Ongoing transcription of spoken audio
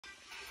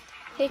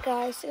Hey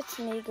guys, it's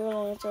me,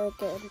 Girl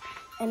again,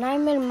 and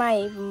I'm in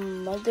my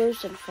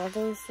mother's and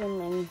father's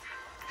room, and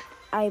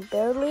I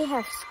barely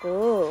have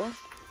school.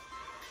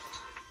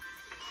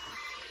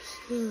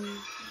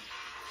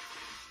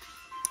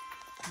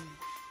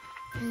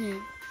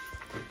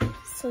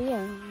 So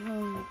yeah,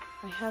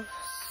 I have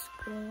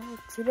school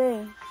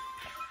today.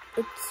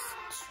 It's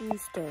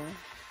Tuesday,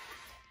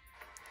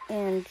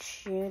 and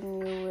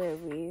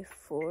January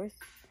 4th,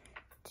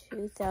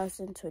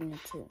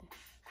 2022.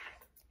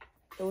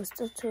 It was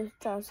still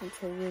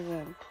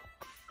 2021.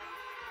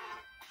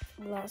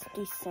 Last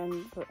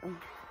December.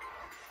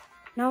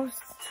 Now it's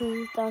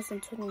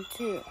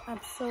 2022. I'm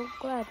so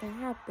glad and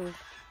happy.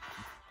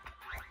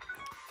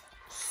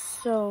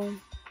 So,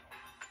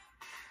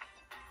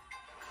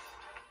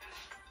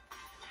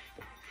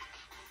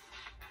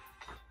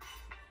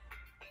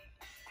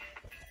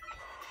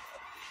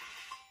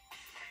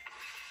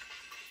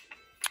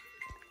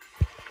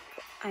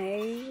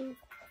 I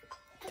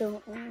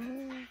don't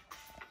know.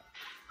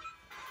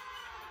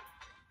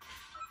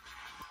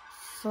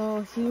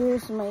 So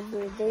here's my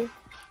birthday.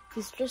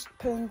 He's just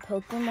playing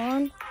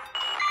Pokemon.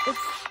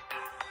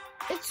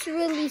 It's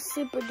really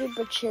super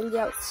duper chilly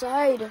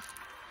outside.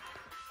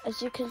 As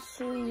you can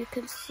see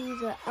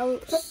the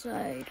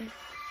outside.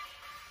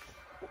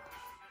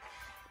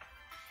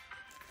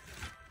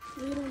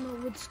 We don't know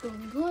what's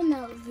going on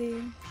out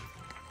there,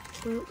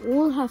 but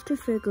we'll have to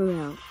figure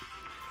out.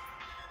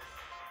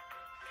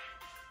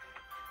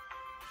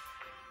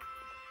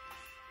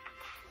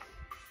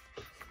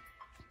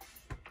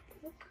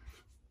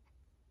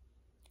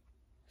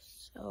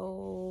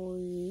 So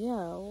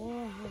yeah,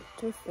 we'll have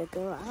to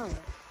figure out.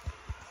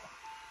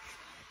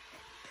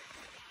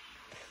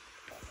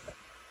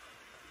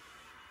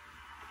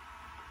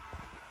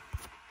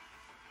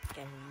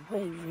 Getting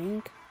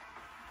waving.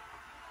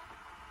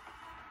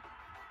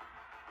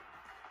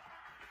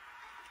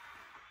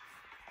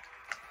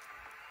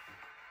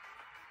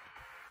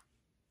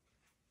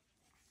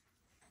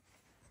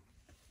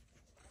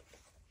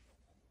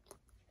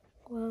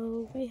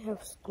 Well, we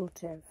have school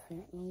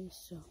definitely,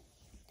 so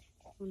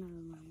when our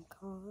mom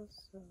calls,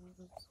 so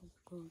let's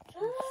go to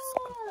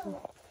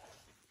school.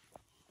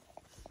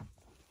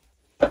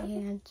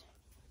 And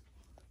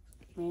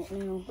right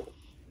now,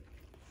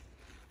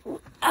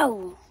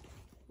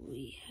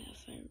 we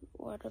have our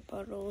water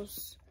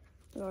bottles.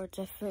 We are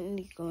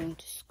definitely going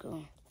to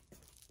school.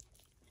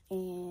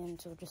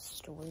 And we're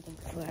just waiting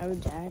for our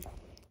dad,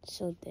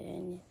 so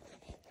then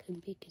he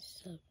can pick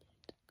us up.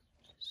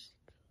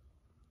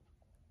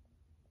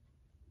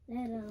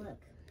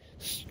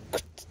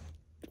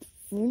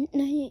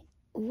 Fortnite?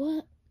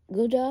 What?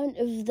 Go down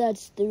if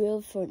that's the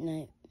real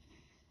Fortnite.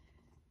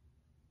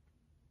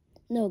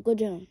 No, go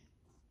down.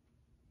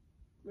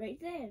 Right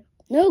there.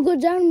 No, go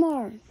down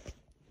more.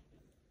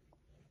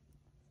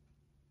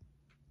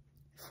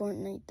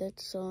 Fortnite,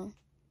 that's all.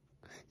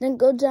 Then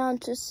go down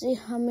to see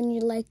how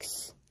many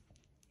likes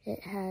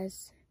it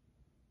has.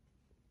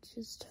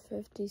 Just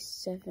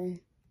 57.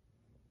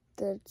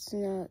 That's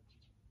not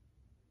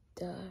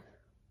the...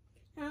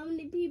 How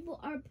many people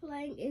are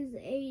playing is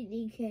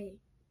 80K?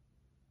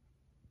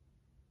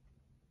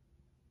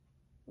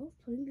 Who's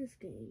playing this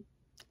game?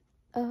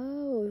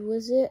 Oh,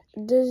 was it?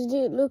 Does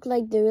it look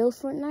like the real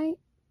Fortnite?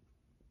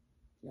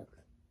 Look.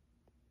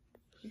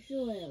 This is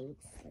what it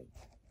looks like.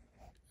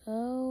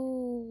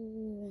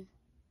 Oh.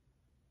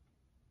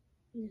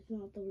 It's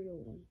not the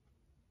real one.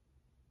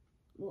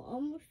 Well,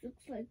 almost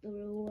looks like the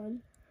real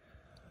one.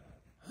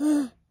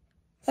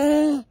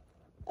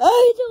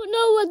 I don't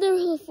know what the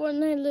real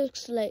Fortnite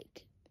looks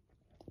like.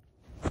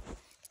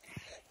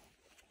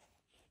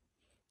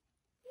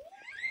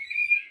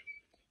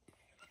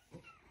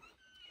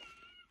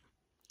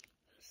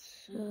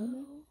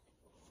 So,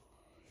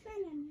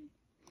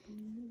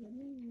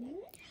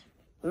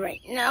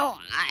 right now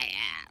I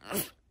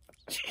have.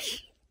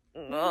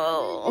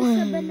 Oh. Is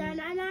this a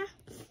banana?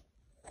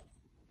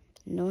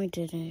 No, I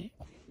didn't.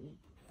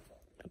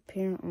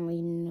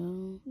 Apparently,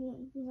 no. No,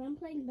 because I'm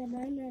playing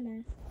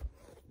banana.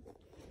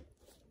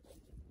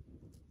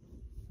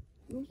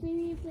 Don't say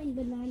me playing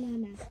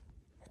banana.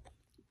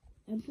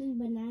 I'm playing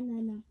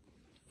banana.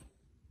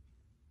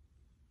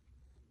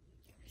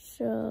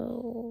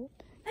 So,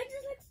 I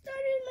just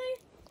started my.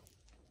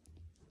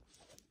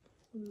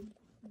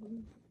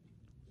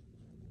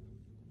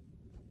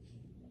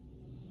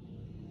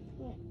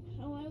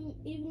 How I'm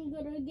even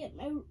gonna get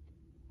my.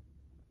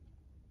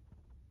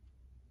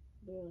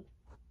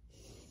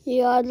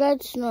 yeah,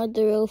 that's not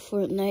the real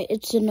Fortnite.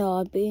 It's an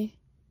obby.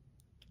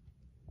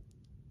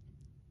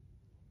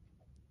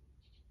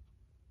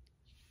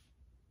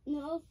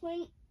 No,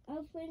 I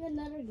was playing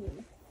another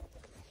game.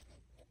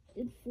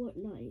 It's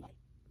Fortnite.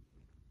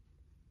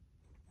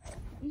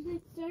 You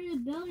just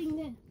started building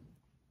this.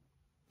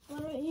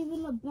 What are you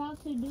even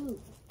about to do?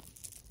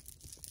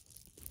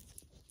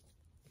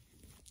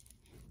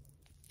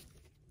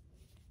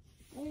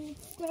 I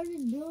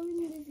started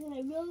building this and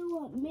I really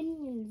want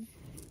minions.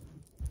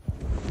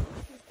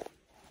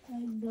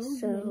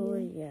 So,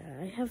 yeah,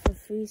 I have a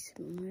few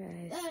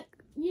summarized.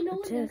 You know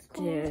what that's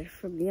called? Protected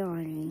from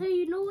yawning. Do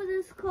you know what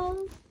it's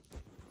called?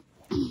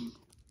 5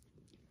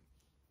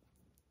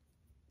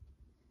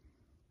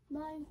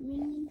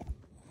 million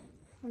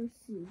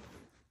horses.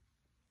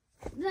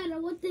 Is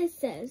that what this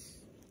says?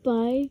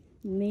 5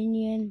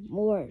 million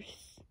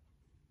morphs.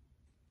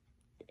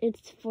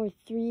 It's for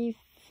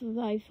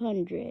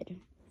 3,500.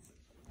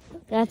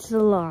 That's a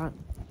lot.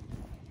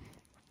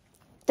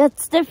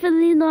 That's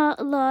definitely not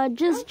a lot.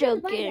 Just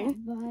joking.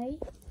 Bye.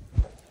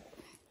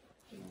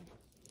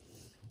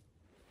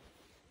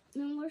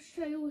 I'm gonna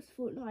show you what's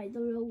Fortnite,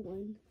 the real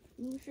one.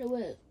 I'm gonna show you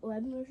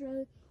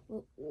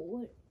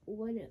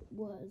what it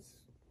was.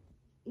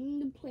 I'm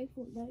gonna play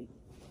Fortnite.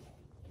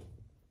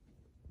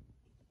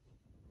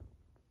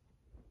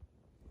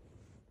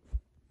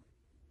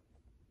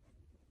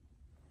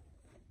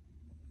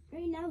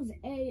 Right now it's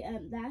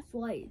AM. That's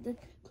why the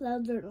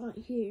clouds are not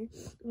here,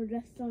 or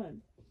the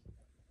sun.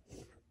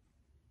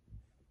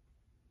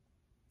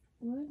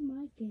 Where's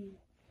my game?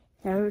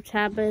 Our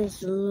tablet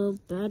is a low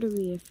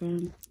battery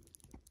from.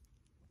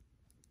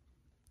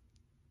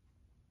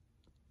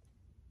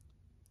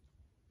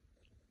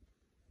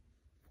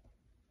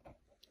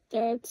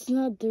 That's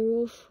not the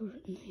real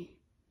Fortnite.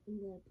 I'm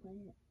gonna play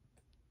it.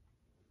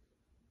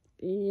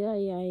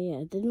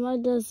 Yeah. Then why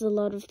does a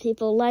lot of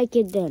people like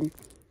it then?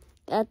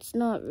 That's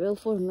not real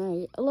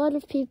Fortnite. A lot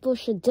of people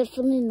should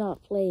definitely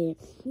not play it.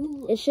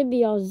 It should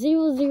be all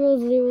 0, 0,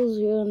 0,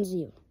 0, and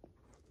 0.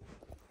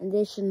 And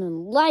they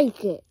shouldn't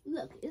like it.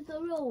 Look, it's a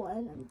real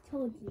one. I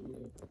told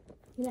you.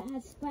 And it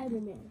has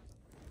Spider-Man.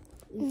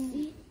 You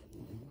see?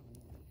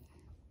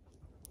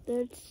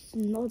 That's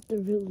not the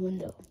real one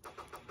though.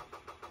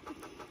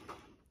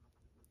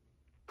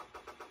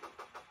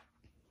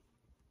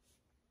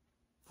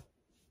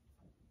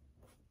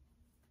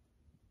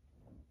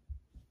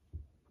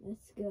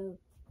 Let's go.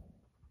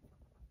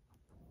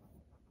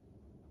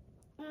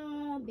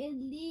 I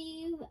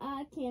believe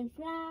I can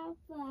fly,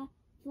 fly,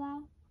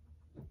 fly.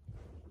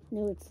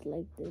 No, it's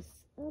like this.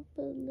 I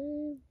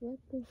believe I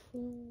can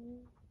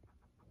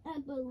fly. I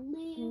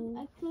believe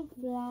I can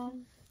fly.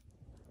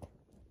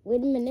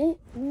 Wait a minute.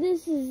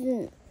 This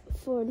isn't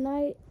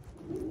Fortnite.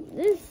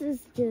 This is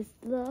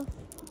just the.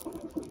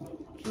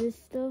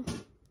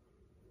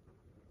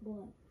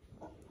 What?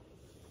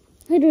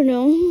 I don't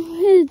know.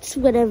 It's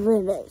whatever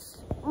it is.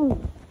 Oh.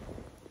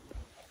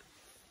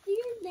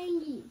 Dear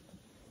thingy.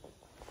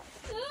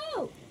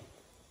 Oh!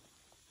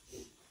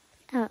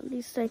 At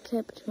least I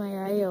kept my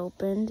eye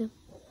opened.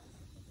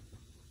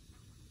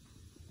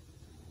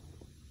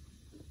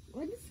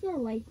 Where's this girl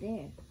right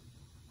there?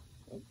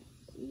 Like,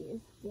 she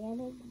is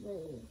standing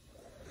there.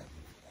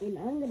 And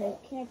I'm gonna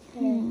catch her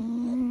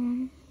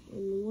in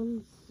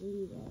one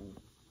single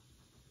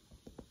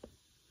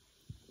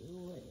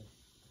way.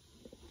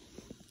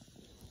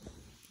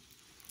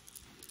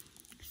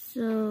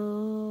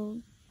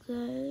 So,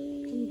 guys.